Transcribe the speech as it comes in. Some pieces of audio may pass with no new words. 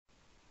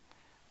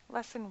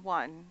Lesson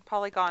 1,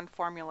 Polygon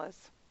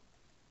Formulas.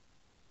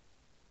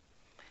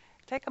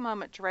 Take a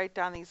moment to write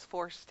down these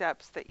 4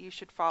 steps that you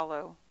should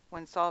follow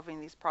when solving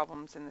these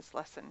problems in this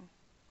lesson.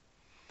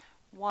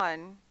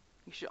 1,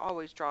 you should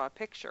always draw a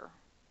picture.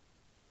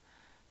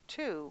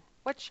 2,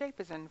 what shape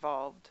is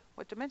involved?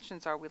 What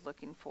dimensions are we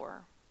looking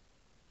for?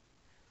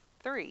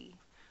 3,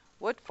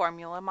 what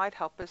formula might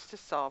help us to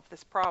solve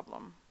this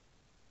problem?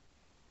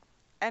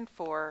 And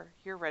 4,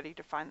 you're ready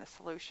to find the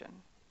solution.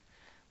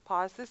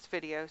 Pause this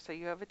video so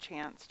you have a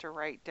chance to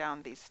write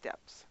down these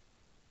steps.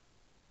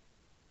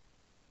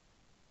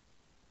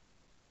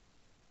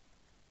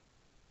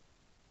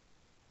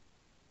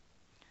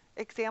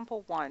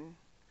 Example 1.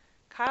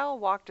 Kyle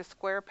walked a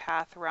square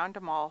path around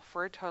a mall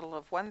for a total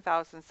of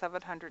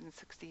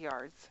 1,760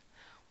 yards.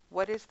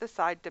 What is the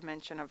side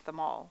dimension of the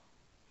mall?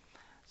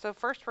 So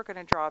first we're going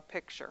to draw a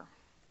picture.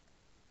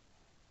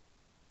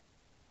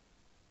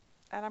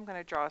 And I'm going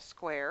to draw a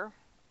square,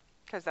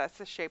 because that's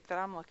the shape that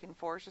I'm looking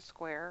for, is a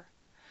square.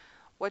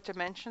 What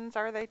dimensions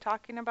are they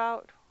talking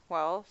about?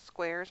 Well,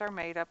 squares are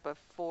made up of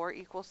 4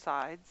 equal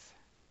sides.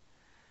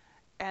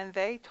 And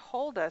they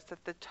told us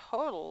that the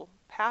total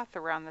path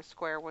around the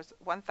square was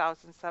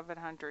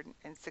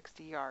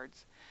 1,760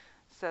 yards.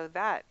 So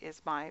that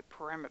is my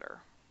perimeter.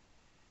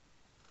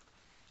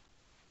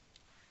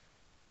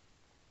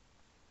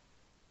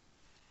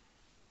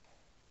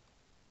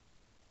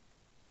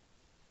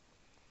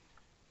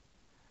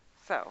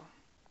 So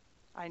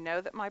I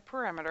know that my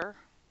perimeter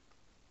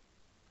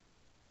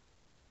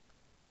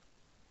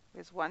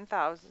is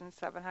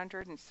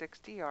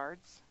 1,760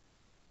 yards.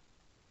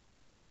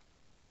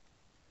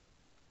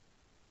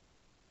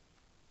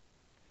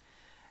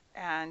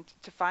 And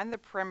to find the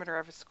perimeter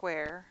of a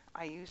square,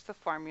 I use the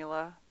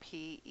formula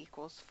P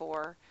equals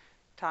 4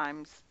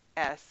 times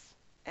S,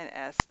 and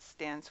S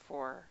stands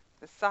for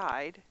the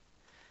side.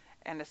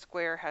 And a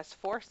square has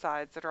 4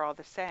 sides that are all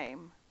the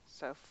same,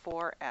 so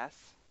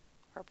 4S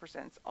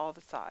represents all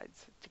the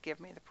sides to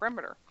give me the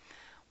perimeter.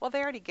 Well,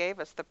 they already gave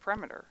us the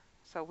perimeter,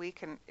 so we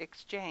can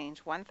exchange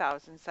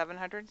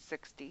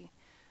 1,760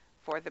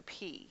 for the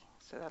P.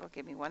 So that'll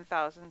give me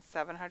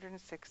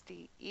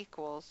 1,760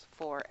 equals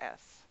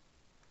 4S.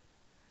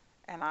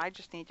 And I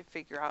just need to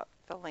figure out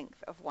the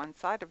length of one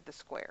side of the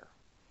square.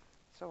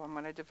 So I'm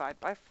going to divide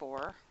by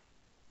 4.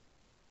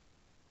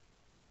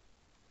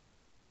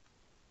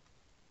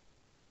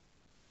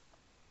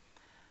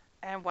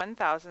 And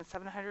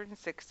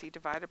 1,760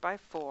 divided by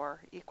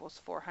 4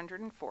 equals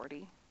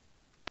 440.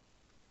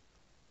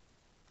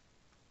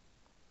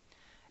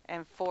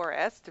 And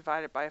 4S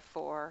divided by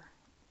 4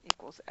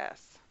 equals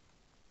S.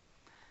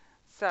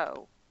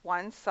 So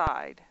one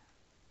side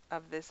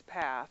of this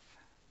path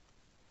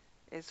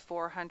is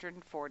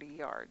 440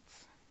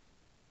 yards.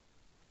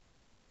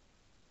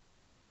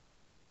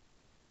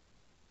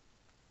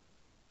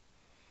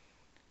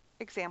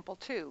 Example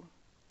 2.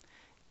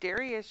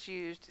 Darius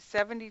used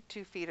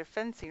 72 feet of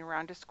fencing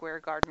around a square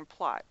garden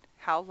plot.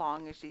 How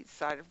long is each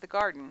side of the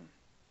garden?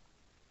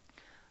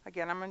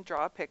 Again, I'm going to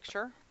draw a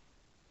picture.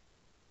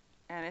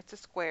 And it's a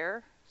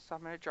square, so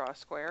I'm going to draw a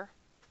square.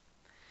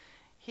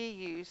 He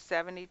used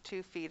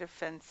 72 feet of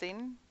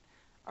fencing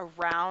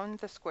around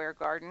the square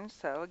garden,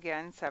 so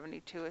again,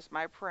 72 is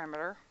my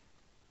perimeter.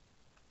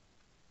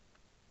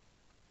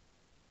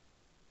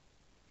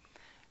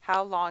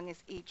 How long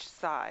is each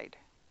side?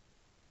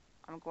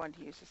 I'm going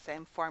to use the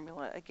same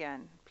formula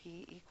again,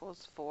 P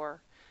equals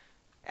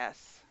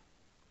 4S.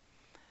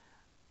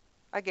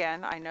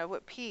 Again, I know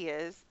what P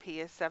is.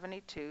 P is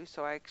 72,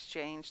 so I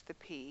exchange the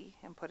P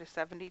and put a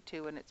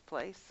 72 in its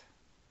place.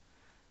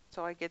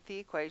 So I get the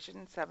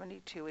equation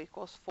 72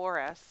 equals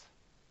 4S.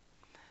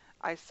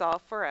 I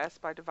solve for S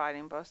by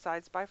dividing both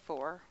sides by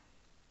 4.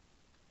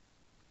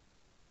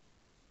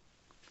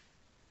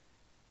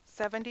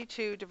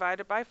 72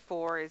 divided by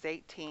 4 is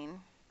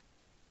 18.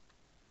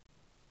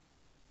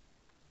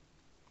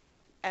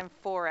 And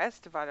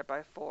 4S divided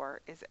by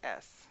 4 is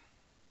S.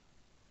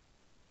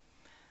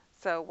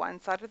 So one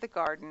side of the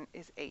garden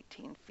is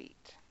 18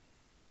 feet.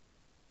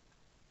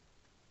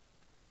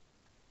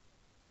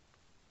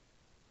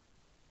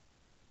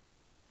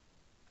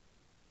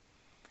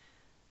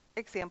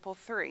 Example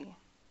 3.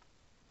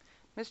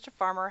 Mr.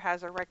 Farmer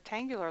has a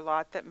rectangular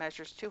lot that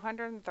measures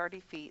 230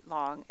 feet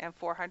long and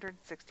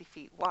 460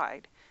 feet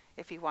wide.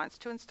 If he wants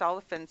to install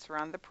a fence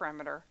around the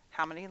perimeter,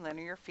 how many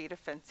linear feet of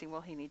fencing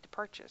will he need to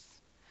purchase?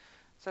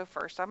 So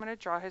first I'm going to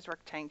draw his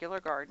rectangular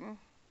garden.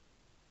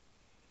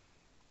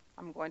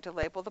 I'm going to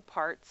label the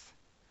parts.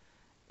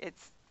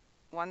 It's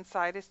one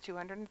side is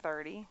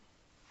 230,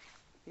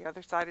 the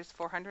other side is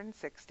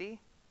 460.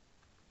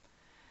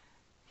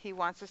 He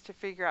wants us to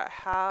figure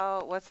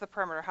out what's the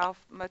perimeter, how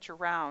much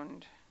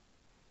around,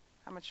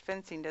 how much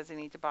fencing does he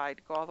need to buy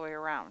to go all the way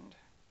around?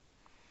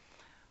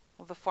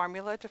 Well, the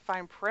formula to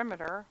find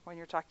perimeter when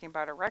you're talking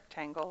about a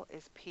rectangle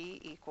is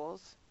P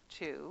equals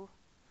 2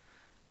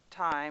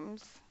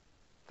 times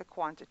the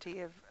quantity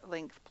of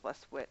length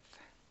plus width.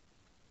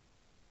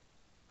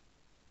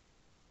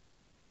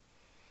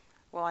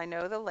 Well, I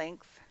know the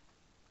length,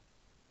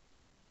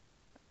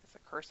 it's a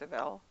cursive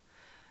L.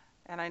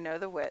 and I know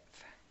the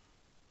width.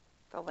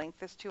 The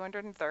length is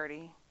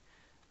 230,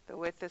 the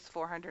width is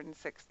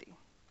 460.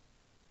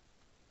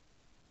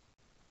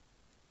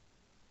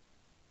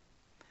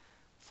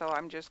 So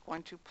I'm just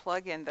going to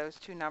plug in those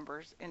two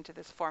numbers into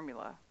this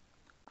formula.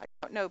 I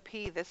don't know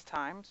P this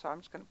time, so I'm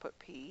just going to put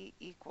P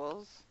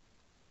equals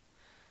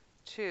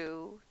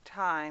 2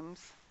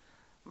 times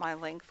my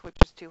length, which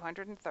is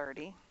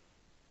 230,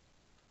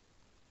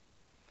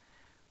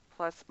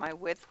 plus my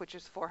width, which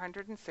is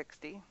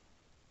 460,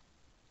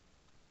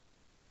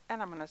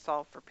 and I'm going to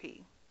solve for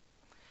P.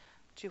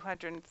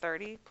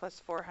 230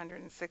 plus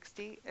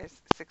 460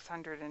 is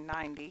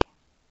 690.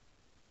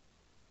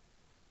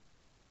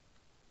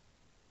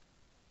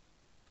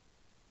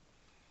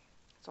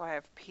 So I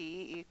have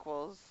P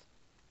equals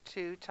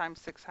 2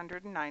 times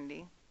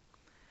 690,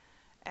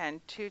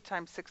 and 2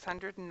 times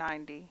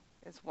 690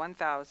 is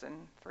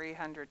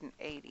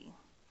 1,380.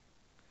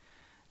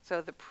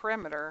 So the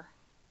perimeter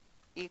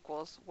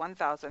equals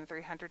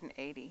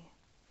 1,380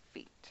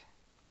 feet.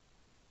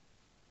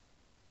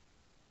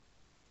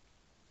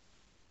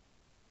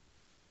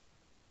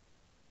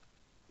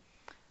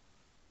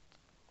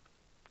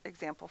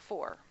 Example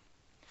 4.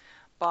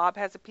 Bob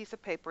has a piece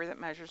of paper that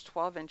measures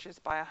 12 inches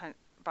by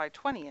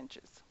 20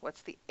 inches.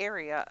 What's the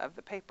area of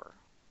the paper?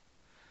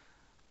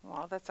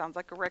 Well, that sounds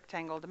like a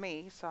rectangle to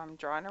me, so I'm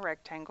drawing a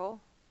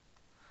rectangle.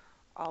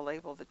 I'll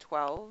label the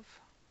 12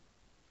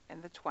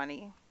 and the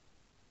 20.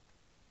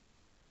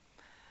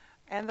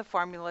 And the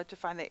formula to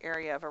find the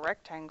area of a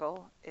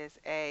rectangle is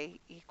A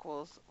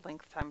equals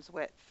length times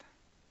width.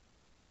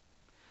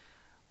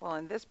 Well,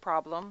 in this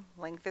problem,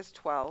 length is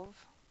 12.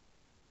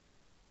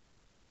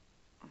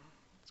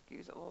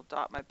 Excuse a little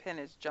dot, my pen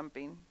is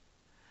jumping.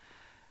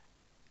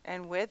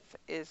 And width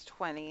is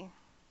 20.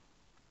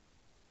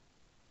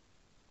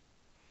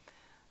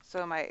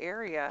 So my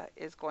area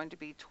is going to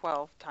be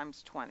 12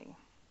 times 20,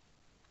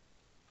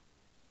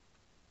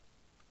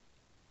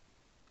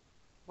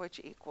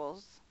 which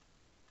equals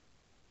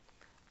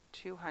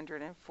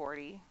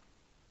 240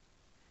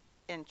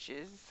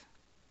 inches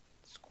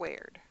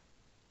squared.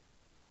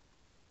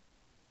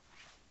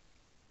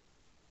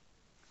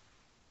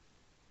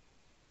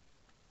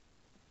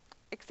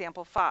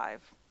 Example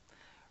 5.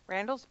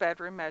 Randall's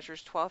bedroom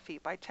measures 12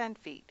 feet by 10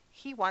 feet.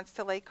 He wants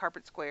to lay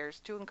carpet squares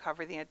to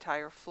uncover the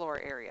entire floor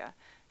area.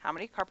 How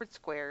many carpet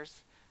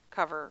squares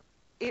cover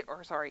it,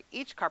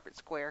 each carpet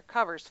square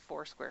covers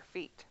 4 square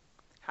feet.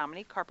 How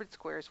many carpet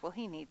squares will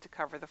he need to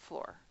cover the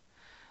floor?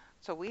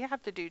 So we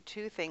have to do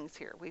two things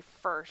here. We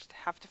first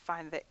have to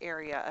find the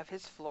area of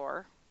his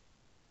floor.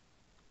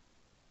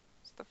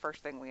 It's the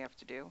first thing we have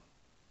to do.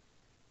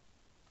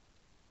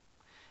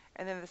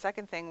 And then the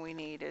second thing we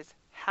need is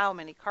how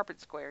many carpet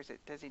squares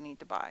does he need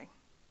to buy?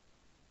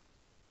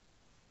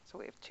 So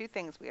we have two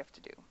things we have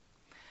to do.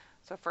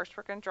 So first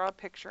we're going to draw a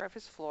picture of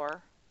his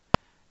floor,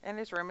 and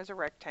his room is a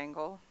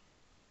rectangle,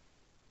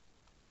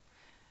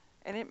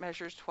 and it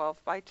measures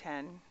 12 by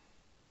 10.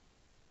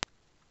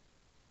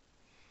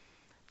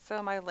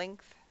 So my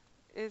length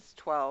is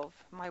 12,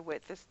 my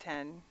width is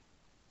 10,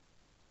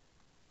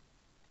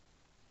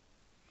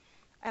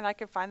 and I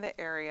can find the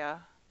area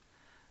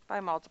by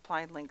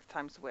multiplying length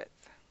times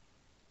width.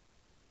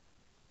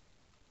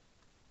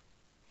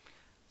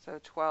 So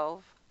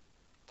 12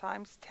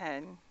 times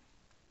 10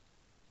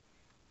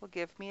 will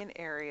give me an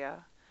area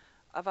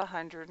of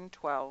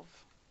 112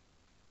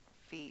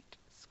 feet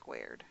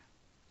squared.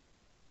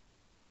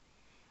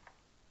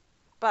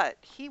 But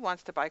he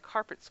wants to buy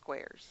carpet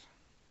squares.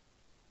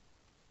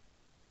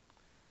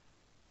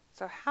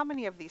 So how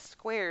many of these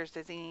squares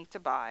does he need to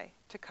buy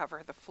to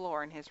cover the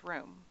floor in his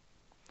room?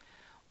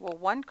 Well,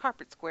 one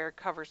carpet square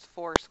covers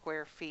 4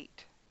 square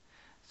feet.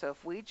 So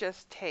if we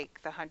just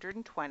take the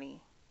 120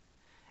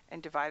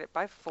 and divide it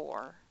by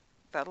 4,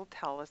 that'll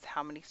tell us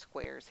how many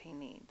squares he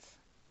needs.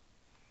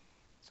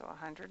 So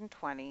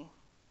 120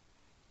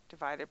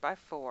 divided by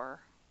 4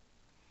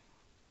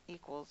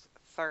 equals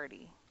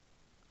 30.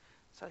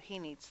 So he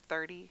needs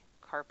 30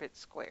 carpet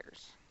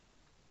squares.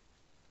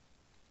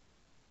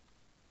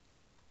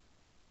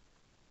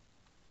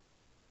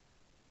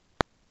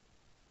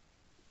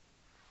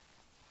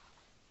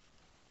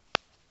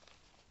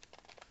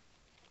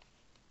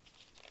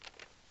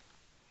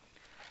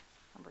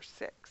 Number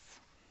 6.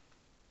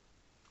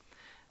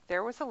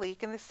 There was a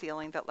leak in the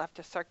ceiling that left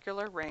a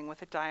circular ring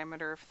with a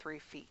diameter of 3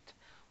 feet.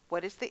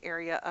 What is the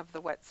area of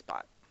the wet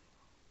spot?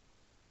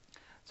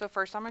 So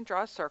first I'm going to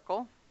draw a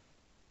circle.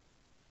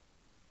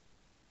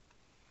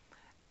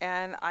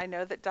 And I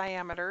know that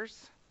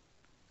diameters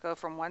go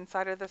from one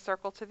side of the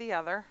circle to the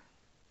other.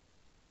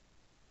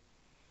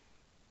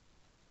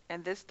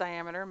 And this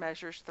diameter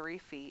measures 3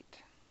 feet.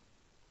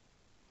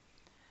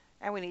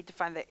 And we need to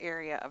find the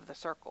area of the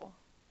circle.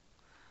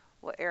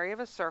 Well, area of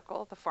a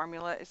circle, the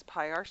formula is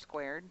pi r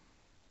squared.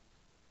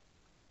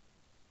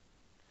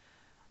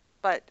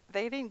 But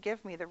they didn't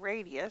give me the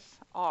radius,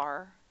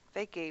 r,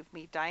 they gave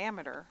me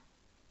diameter,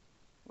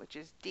 which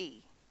is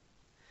d.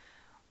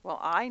 Well,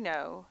 I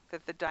know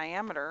that the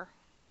diameter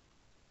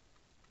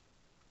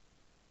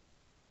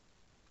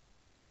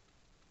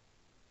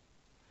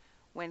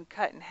when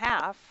cut in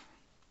half,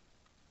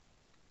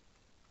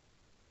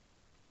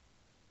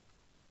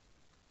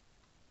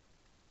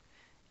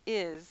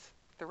 is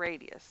the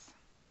radius.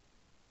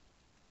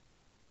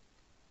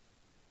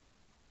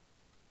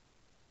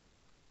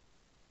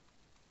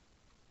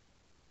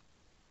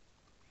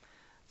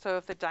 So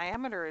if the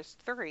diameter is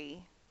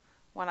 3,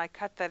 when I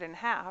cut that in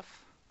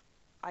half,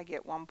 I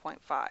get 1.5.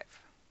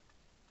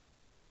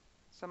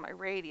 So my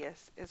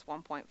radius is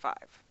 1.5.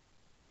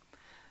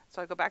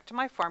 So I go back to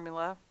my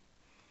formula.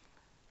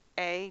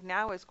 A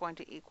now is going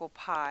to equal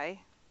pi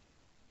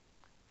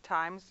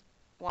times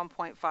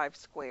 1.5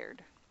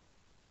 squared.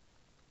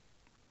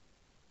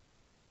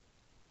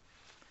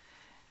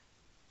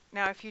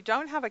 Now, if you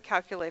don't have a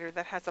calculator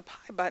that has a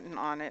pi button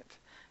on it,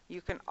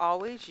 you can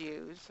always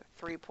use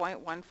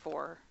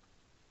 3.14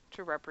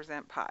 to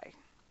represent pi.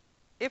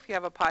 If you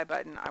have a pi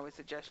button, I would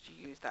suggest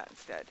you use that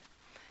instead.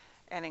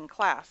 And in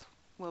class,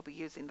 we'll be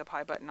using the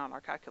pi button on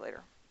our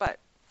calculator. But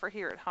for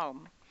here at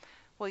home,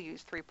 we'll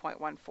use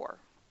 3.14.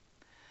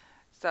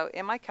 So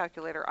in my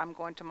calculator, I'm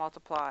going to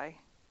multiply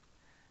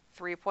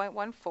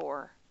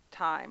 3.14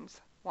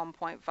 times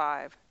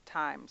 1.5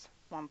 times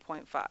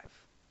 1.5.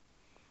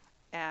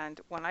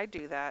 And when I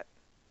do that,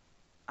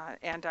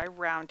 and I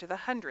round to the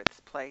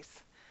hundredths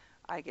place,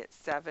 I get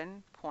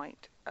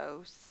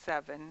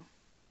 7.07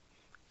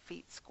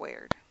 feet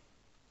squared.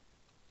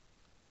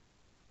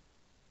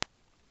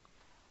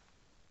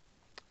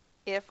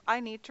 If I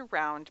need to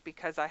round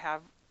because I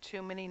have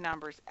too many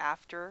numbers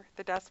after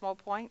the decimal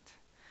point,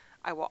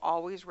 I will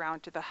always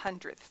round to the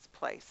hundredths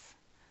place,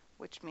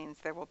 which means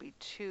there will be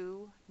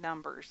 2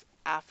 numbers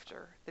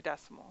after the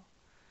decimal.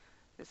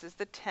 This is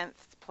the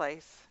tenths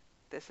place.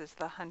 This is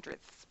the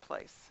hundredths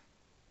place.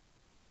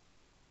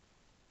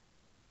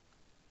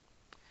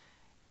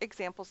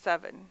 Example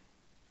 7.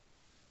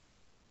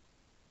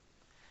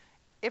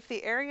 If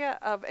the area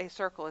of a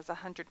circle is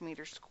 100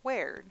 meters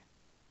squared,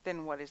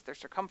 then what is their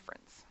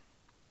circumference?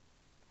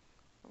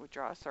 We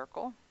draw a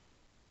circle.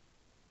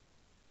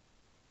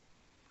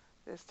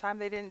 This time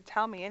they didn't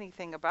tell me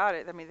anything about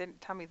it. I mean, they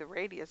didn't tell me the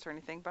radius or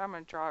anything, but I'm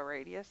going to draw a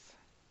radius.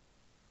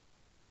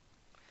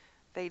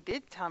 They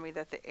did tell me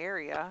that the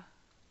area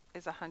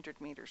is 100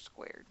 meters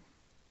squared.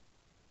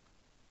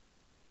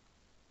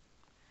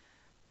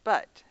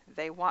 But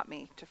they want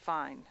me to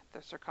find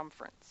the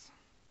circumference.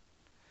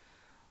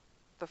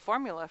 The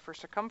formula for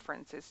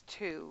circumference is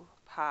 2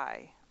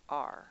 pi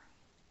r.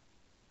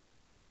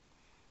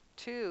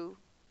 2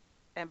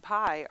 and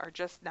pi are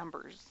just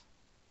numbers.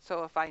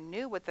 So if I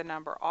knew what the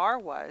number r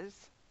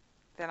was,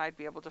 then I'd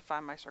be able to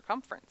find my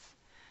circumference.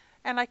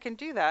 And I can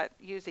do that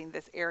using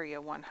this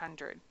area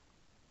 100.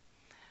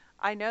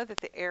 I know that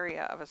the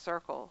area of a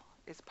circle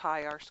is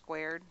pi r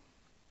squared.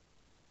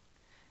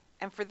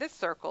 And for this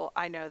circle,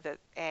 I know that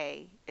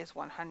A is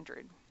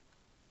 100.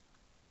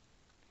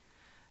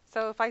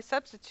 So if I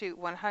substitute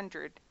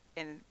 100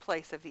 in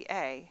place of the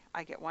A,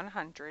 I get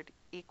 100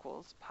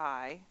 equals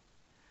pi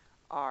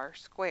r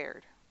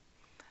squared.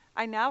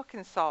 I now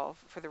can solve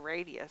for the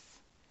radius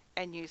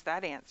and use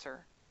that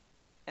answer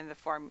in the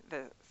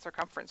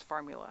circumference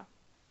formula.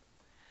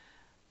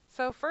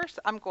 So first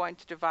I'm going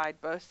to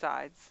divide both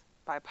sides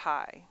by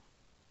pi,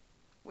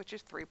 which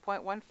is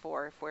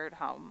 3.14 if we're at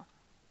home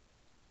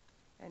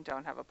and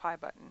don't have a pi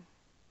button.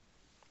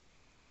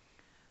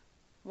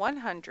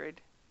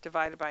 100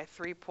 divided by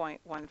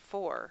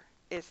 3.14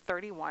 is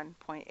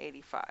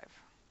 31.85.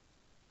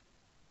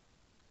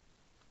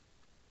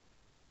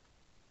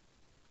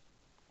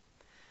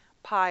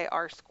 Pi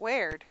r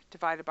squared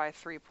divided by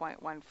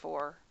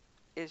 3.14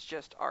 is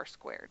just r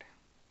squared.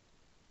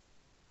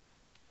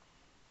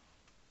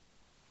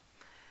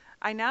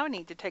 I now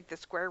need to take the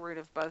square root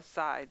of both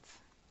sides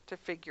to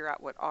figure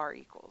out what r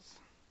equals.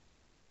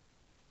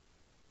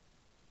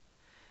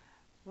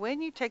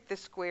 When you take the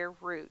square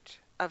root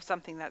of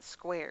something that's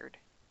squared,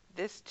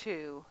 this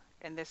 2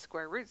 and this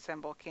square root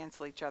symbol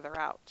cancel each other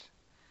out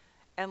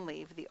and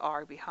leave the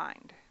r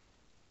behind.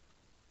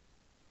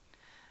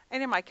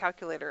 And in my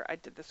calculator, I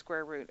did the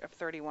square root of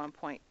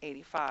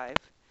 31.85,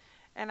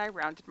 and I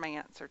rounded my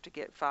answer to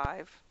get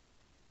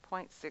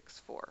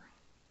 5.64.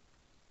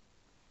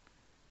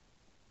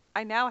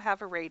 I now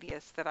have a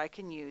radius that I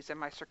can use in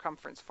my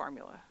circumference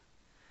formula.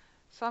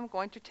 So I'm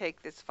going to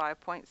take this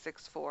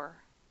 5.64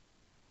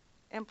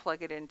 and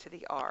plug it into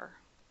the r.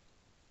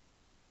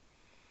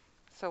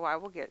 So I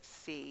will get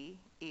C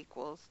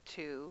equals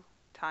 2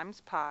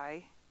 times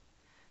pi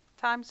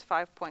times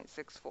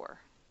 5.64.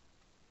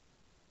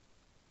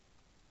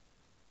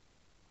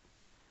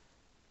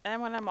 And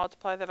when I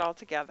multiply that all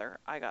together,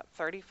 I got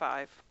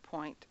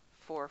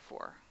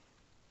 35.44,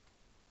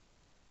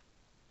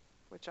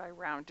 which I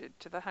rounded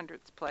to the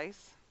hundredths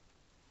place.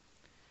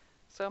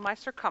 So my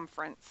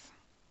circumference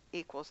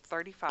equals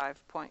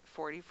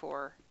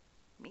 35.44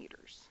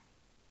 meters.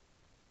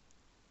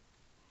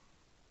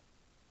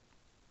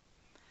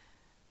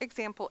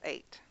 Example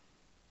 8.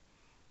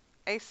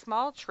 A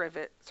small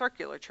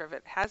circular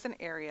trivet has an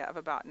area of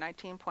about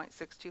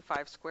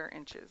 19.625 square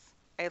inches.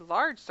 A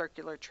large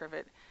circular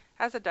trivet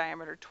has a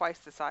diameter twice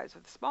the size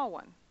of the small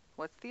one.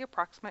 What's the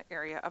approximate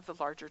area of the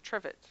larger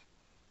trivet?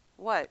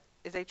 What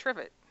is a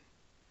trivet?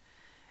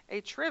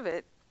 A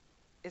trivet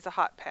is a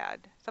hot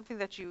pad, something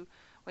that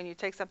when you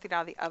take something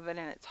out of the oven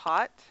and it's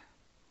hot,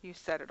 you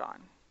set it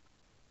on.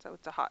 So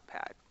it's a hot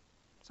pad.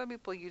 Some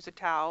people use a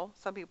towel.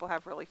 Some people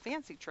have really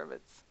fancy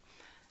trivets.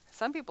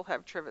 Some people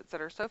have trivets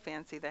that are so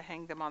fancy they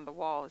hang them on the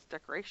wall as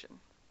decoration.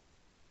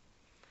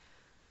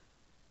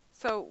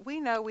 So we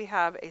know we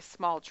have a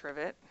small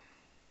trivet,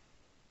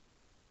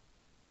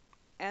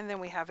 and then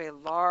we have a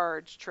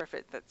large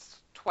trivet that's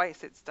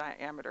twice its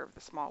diameter of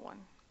the small one.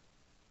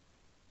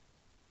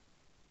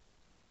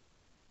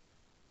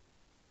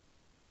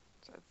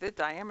 So the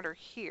diameter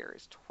here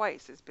is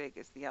twice as big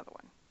as the other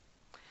one.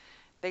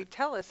 They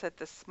tell us that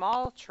the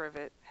small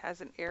trivet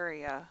has an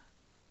area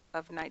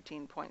of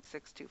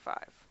 19.625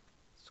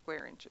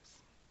 square inches.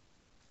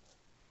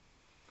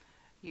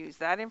 Use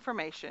that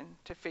information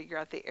to figure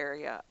out the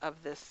area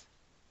of this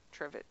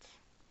trivet.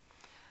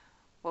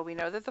 Well, we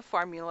know that the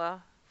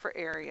formula for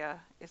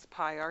area is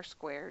pi r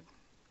squared.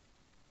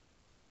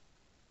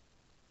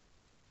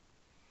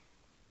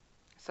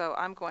 So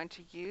I'm going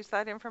to use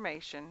that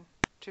information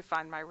to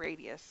find my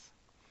radius.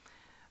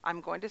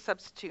 I'm going to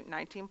substitute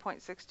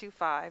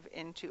 19.625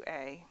 into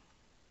A.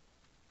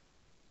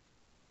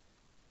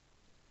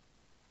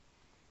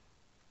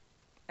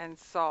 And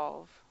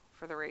solve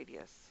for the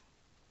radius.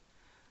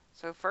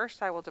 So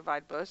first I will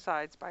divide both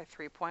sides by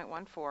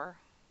 3.14.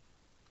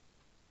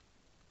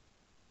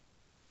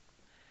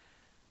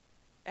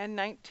 And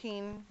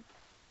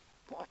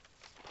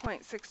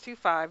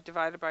 19.625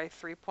 divided by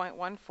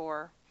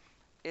 3.14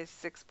 is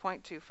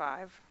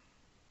 6.25.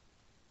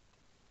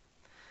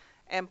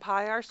 And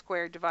pi r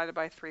squared divided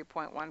by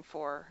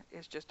 3.14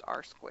 is just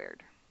r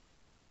squared.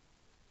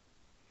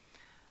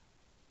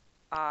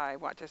 I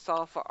want to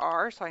solve for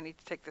r, so I need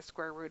to take the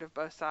square root of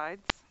both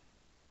sides,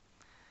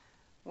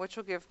 which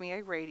will give me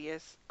a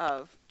radius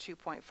of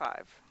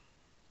 2.5.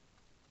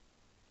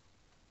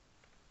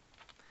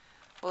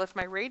 Well, if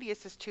my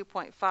radius is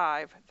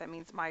 2.5, that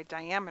means my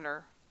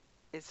diameter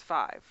is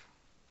 5.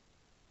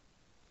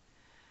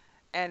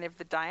 And if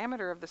the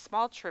diameter of the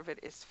small trivet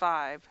is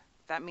 5,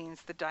 that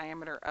means the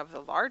diameter of the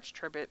large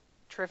trivet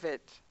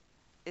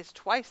is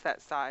twice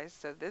that size,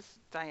 so this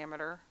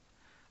diameter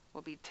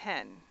will be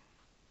 10.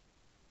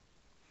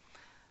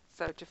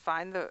 So to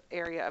find the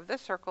area of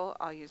this circle,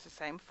 I'll use the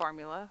same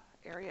formula.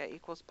 Area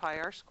equals pi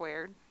r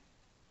squared.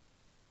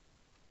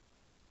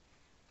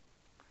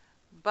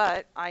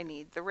 But I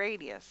need the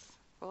radius.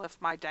 Well,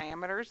 if my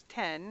diameter is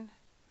 10,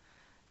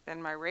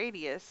 then my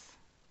radius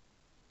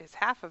is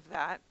half of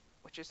that,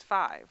 which is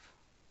 5.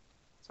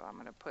 So I'm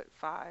going to put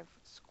 5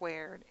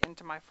 squared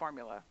into my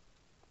formula.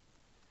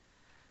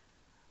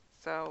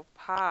 So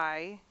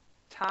pi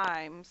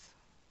times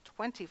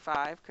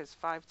 25, because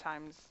 5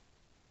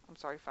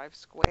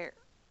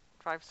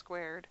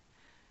 squared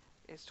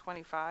is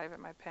 25,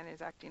 and my pen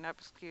is acting up,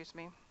 excuse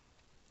me.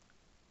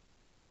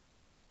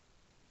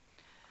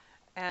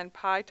 And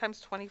pi times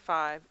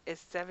 25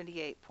 is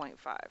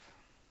 78.5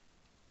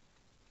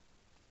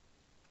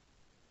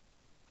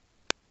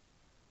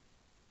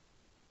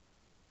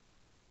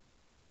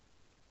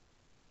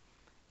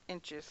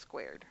 inches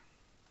squared.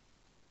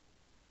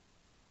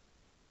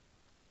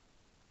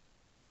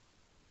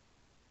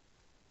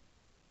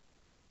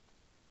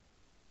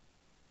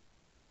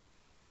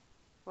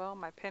 Well,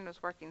 my pen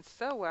was working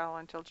so well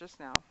until just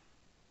now.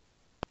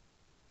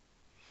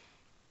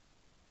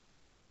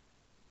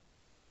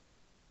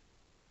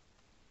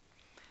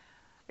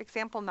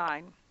 Example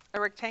 9.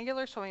 A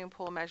rectangular swimming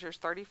pool measures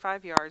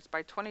 35 yards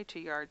by 22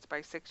 yards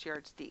by 6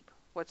 yards deep.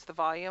 What's the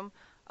volume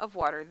of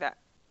water that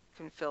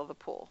can fill the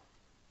pool?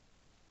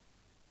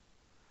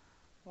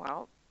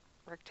 Well,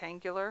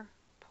 rectangular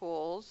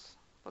pools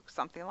look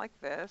something like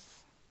this.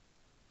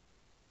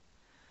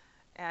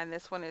 And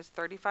this one is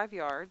 35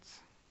 yards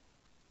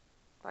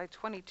by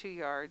 22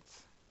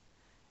 yards,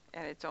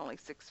 and it's only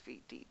 6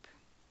 feet deep.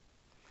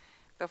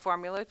 The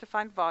formula to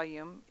find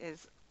volume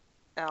is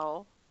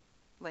L,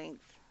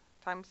 length,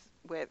 times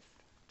width,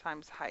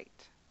 times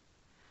height.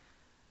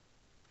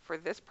 For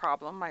this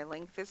problem, my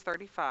length is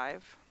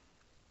 35,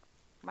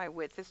 my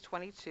width is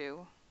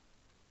 22,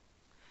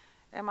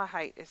 and my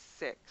height is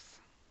 6.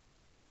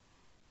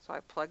 So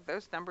I plug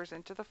those numbers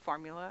into the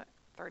formula,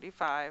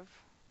 35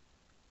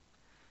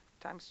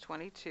 times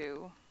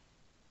 22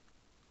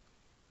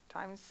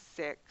 times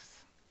 6,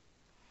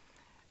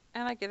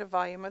 and I get a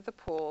volume of the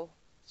pool,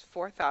 it's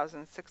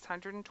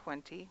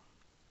 4,620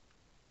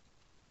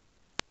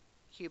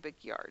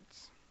 cubic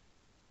yards.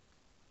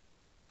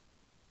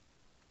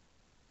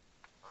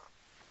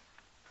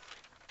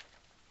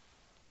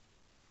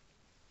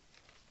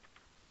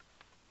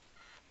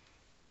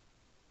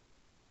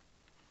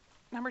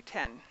 Number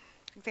 10,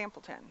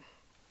 example 10.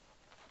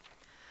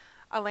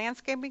 A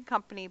landscaping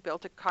company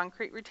built a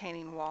concrete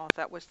retaining wall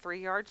that was 3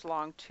 yards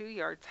long, 2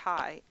 yards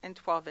high, and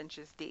 12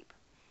 inches deep.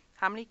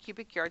 How many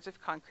cubic yards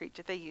of concrete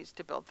did they use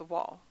to build the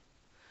wall?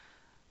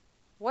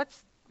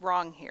 What's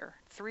wrong here?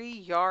 3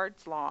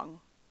 yards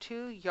long,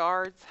 2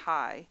 yards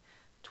high,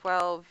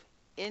 12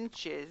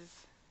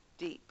 inches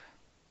deep.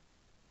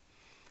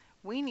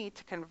 We need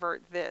to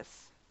convert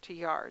this to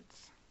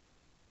yards.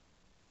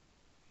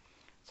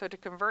 So to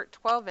convert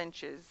 12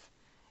 inches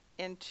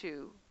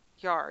into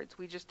yards,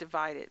 we just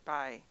divide it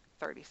by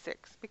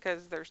 36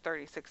 because there's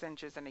 36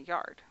 inches in a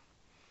yard.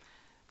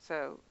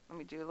 So let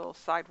me do a little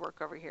side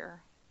work over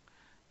here.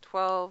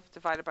 12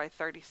 divided by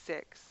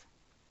 36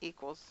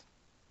 equals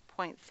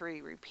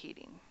 0.3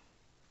 repeating.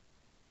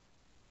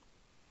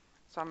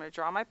 So I'm going to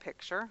draw my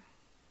picture.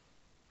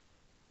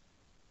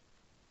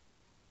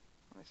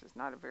 This is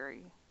not a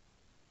very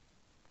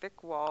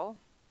thick wall.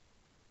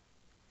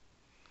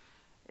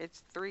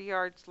 It's 3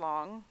 yards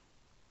long,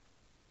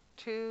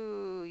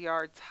 2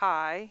 yards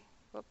high,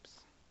 whoops,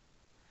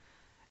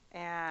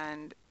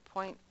 and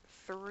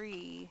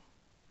 0.3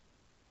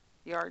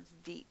 yards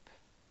deep.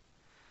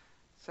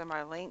 So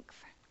my length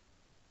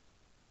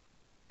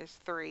is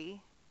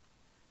 3,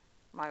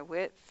 my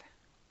width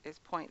is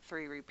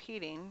 0.3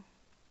 repeating,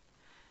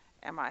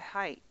 and my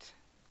height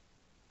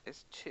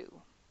is 2.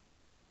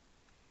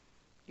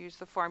 Use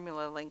the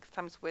formula length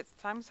times width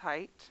times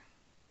height,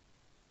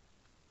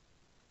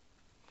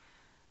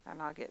 and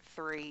I'll get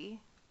 3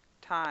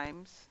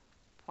 times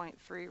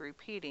 0.3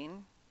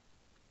 repeating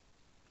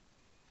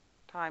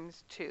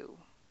times 2.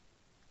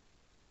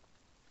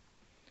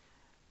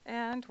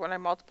 And when I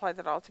multiply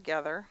that all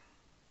together,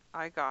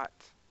 I got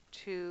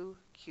 2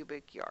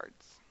 cubic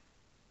yards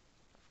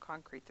of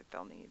concrete that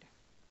they'll need.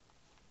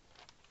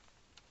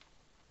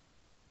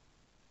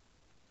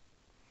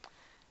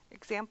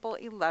 Example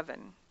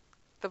 11.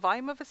 The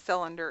volume of a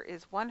cylinder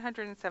is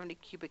 170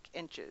 cubic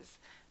inches.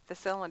 The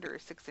cylinder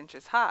is 6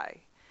 inches high.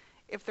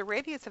 If the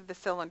radius of the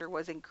cylinder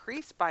was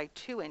increased by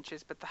 2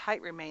 inches but the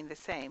height remained the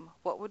same,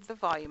 what would the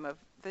volume of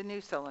the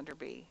new cylinder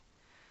be?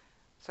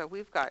 So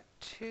we've got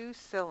 2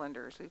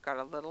 cylinders. We've got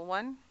a little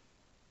one,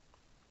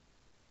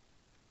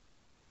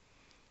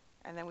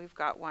 and then we've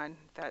got one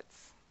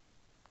that's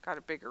got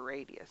a bigger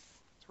radius.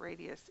 Its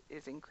radius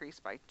is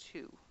increased by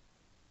 2.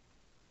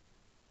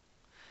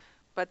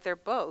 But they're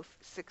both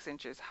 6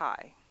 inches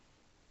high.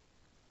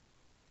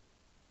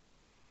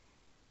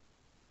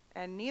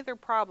 And neither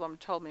problem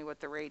told me what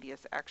the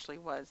radius actually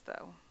was,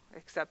 though,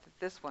 except that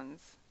this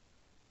one's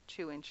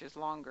 2 inches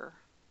longer.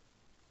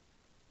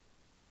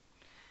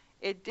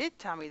 It did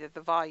tell me that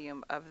the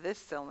volume of this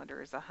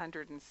cylinder is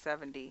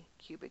 170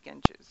 cubic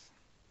inches.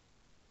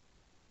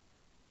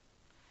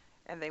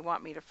 And they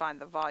want me to find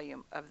the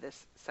volume of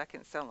this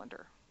second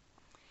cylinder.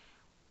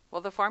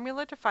 Well, the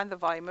formula to find the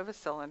volume of a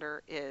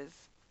cylinder is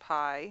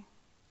pi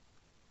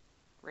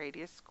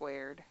radius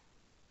squared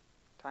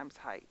times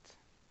height.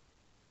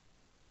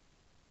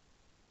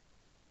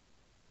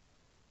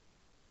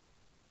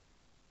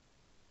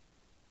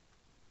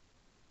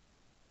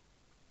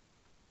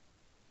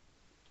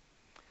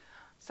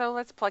 So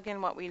let's plug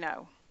in what we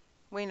know.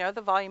 We know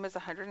the volume is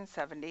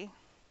 170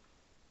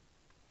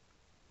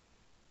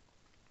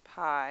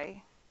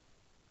 pi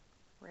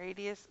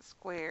radius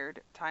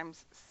squared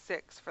times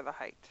 6 for the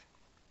height.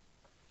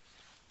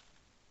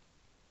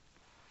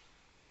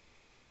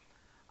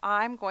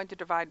 I'm going to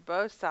divide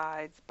both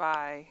sides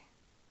by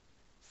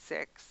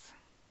 6.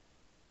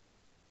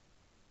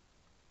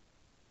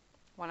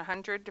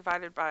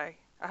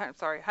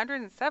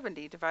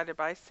 170 divided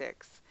by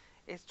 6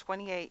 is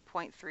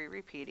 28.3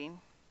 repeating.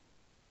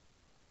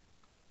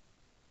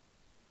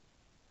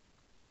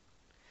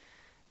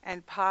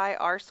 And pi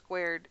r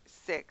squared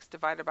 6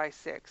 divided by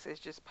 6 is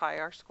just pi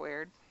r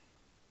squared.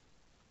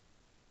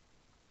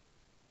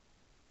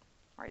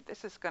 All right,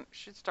 this is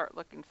should start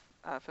looking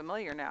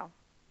familiar now.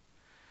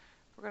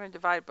 We're going to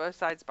divide both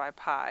sides by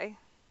pi.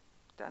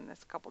 Done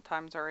this a couple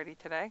times already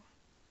today.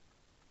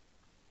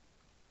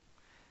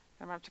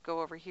 I'm going to have to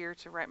go over here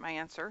to write my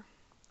answer.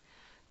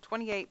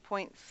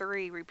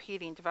 28.3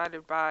 repeating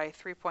divided by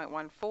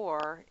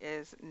 3.14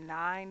 is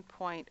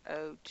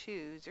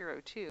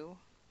 9.0202.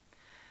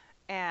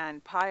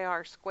 And pi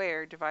r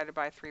squared divided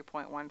by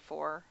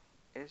 3.14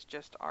 is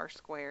just r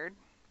squared.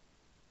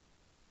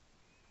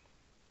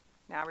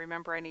 Now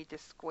remember, I need to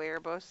square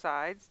both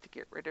sides to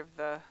get rid of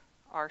the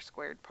r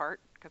squared part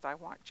because I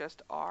want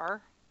just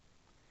r.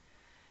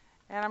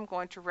 And I'm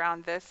going to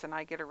round this and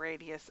I get a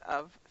radius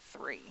of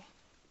 3.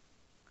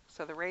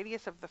 So the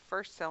radius of the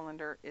first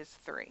cylinder is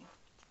 3.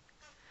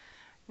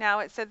 Now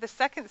it said the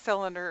second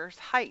cylinder's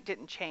height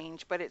didn't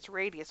change, but its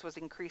radius was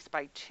increased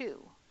by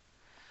 2.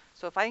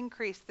 So if I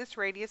increase this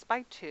radius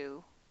by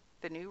 2,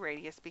 the new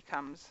radius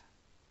becomes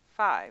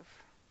 5.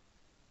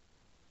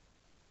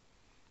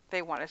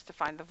 They want us to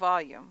find the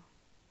volume.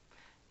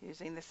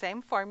 Using the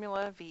same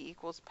formula, V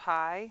equals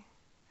pi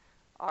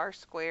r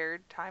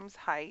squared times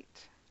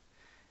height,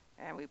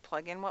 and we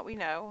plug in what we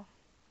know.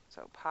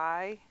 So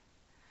pi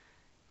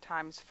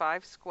times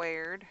 5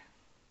 squared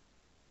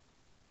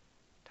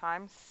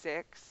times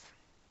 6.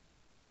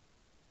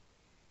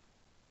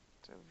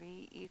 So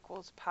V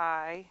equals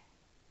pi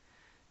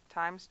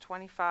times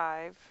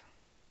 25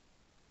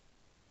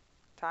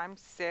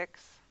 times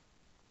 6.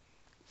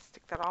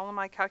 Stick that all in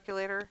my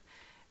calculator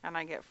and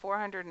I get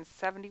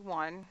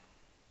 471.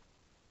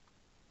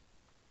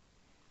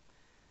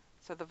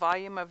 So the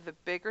volume of the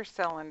bigger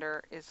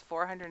cylinder is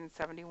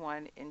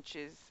 471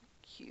 inches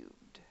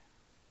cubed.